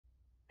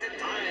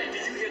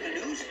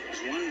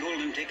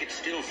museum ticket's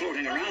still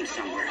floating around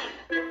somewhere.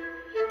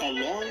 A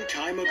long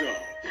time ago.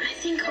 I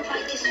think I'll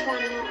buy just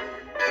one more.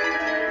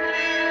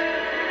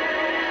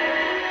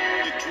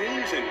 The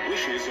dreams and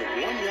wishes of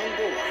one young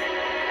boy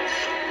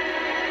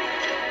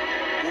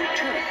were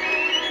turned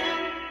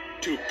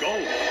to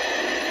gold.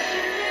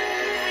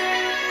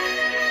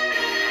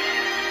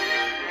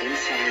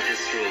 Inside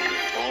this room,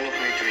 all of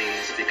my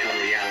dreams become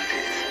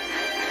realities.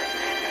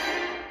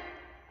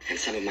 And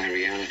some of my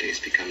realities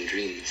become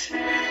dreams.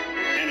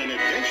 And an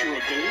adventure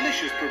of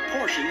delicious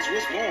proportions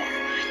was born.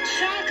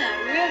 Chaga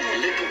River.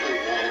 Lickable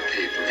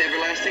wallpaper.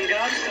 Everlasting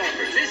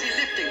gobstoppers. Fizzy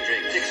lifting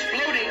drinks.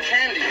 Exploding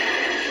candy.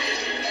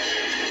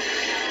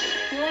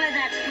 Boy,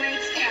 that's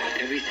great stuff.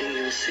 Everything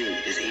you'll see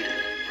is eatable.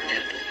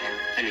 Edible.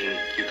 I mean,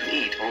 you can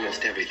eat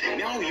almost everything.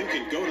 Now you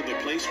can go to the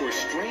place where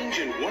strange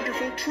and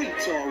wonderful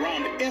treats are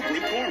around every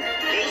corner.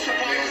 Little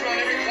surprises around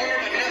every corner,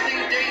 but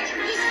nothing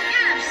dangerous. He's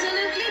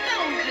absolutely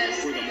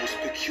bonkers. Where the most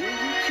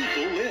peculiar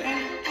people live.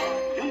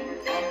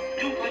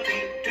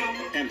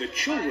 And the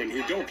children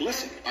who don't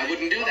listen I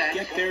wouldn't do that.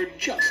 get their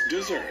just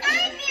desserts.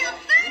 I feel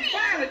funny.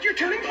 Violet, you're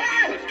turning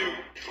violet, dude.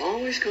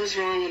 Always goes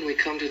wrong when we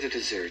come to the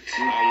dessert.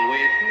 I'm with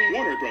me.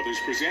 Warner Brothers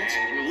presents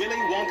Willy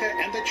Wonka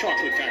and the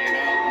Chocolate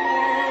Factory.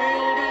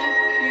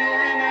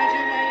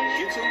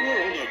 It's a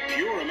world of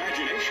pure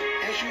imagination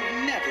as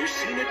you've never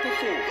seen it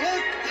before.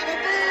 Look, I'm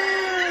a bird!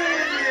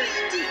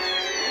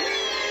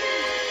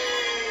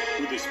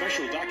 With the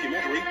special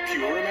documentary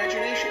Pure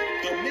Imagination,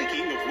 the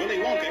making of Willy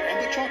Wonka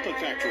and the Chocolate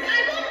Factory. I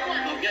want one.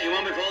 I'll get you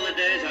one before the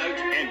day's out.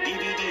 And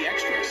DVD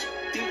extras,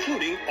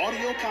 including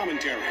audio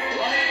commentary.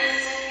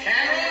 Lights,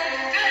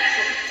 camera,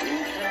 action! Who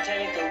can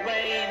take a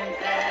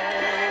rainbow?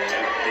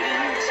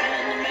 Who's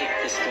gonna make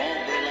the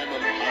strawberry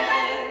lemon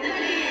pie? The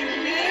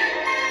candy man.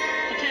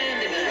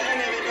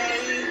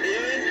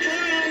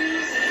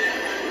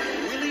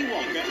 Willy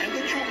Wonka and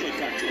the Chocolate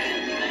Factory.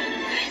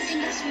 I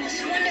think it's the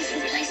most wonderful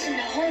place in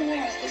the whole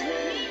world.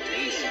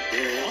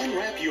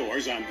 Unwrap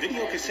yours on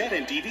video cassette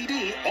and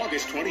DVD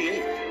August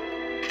 28th.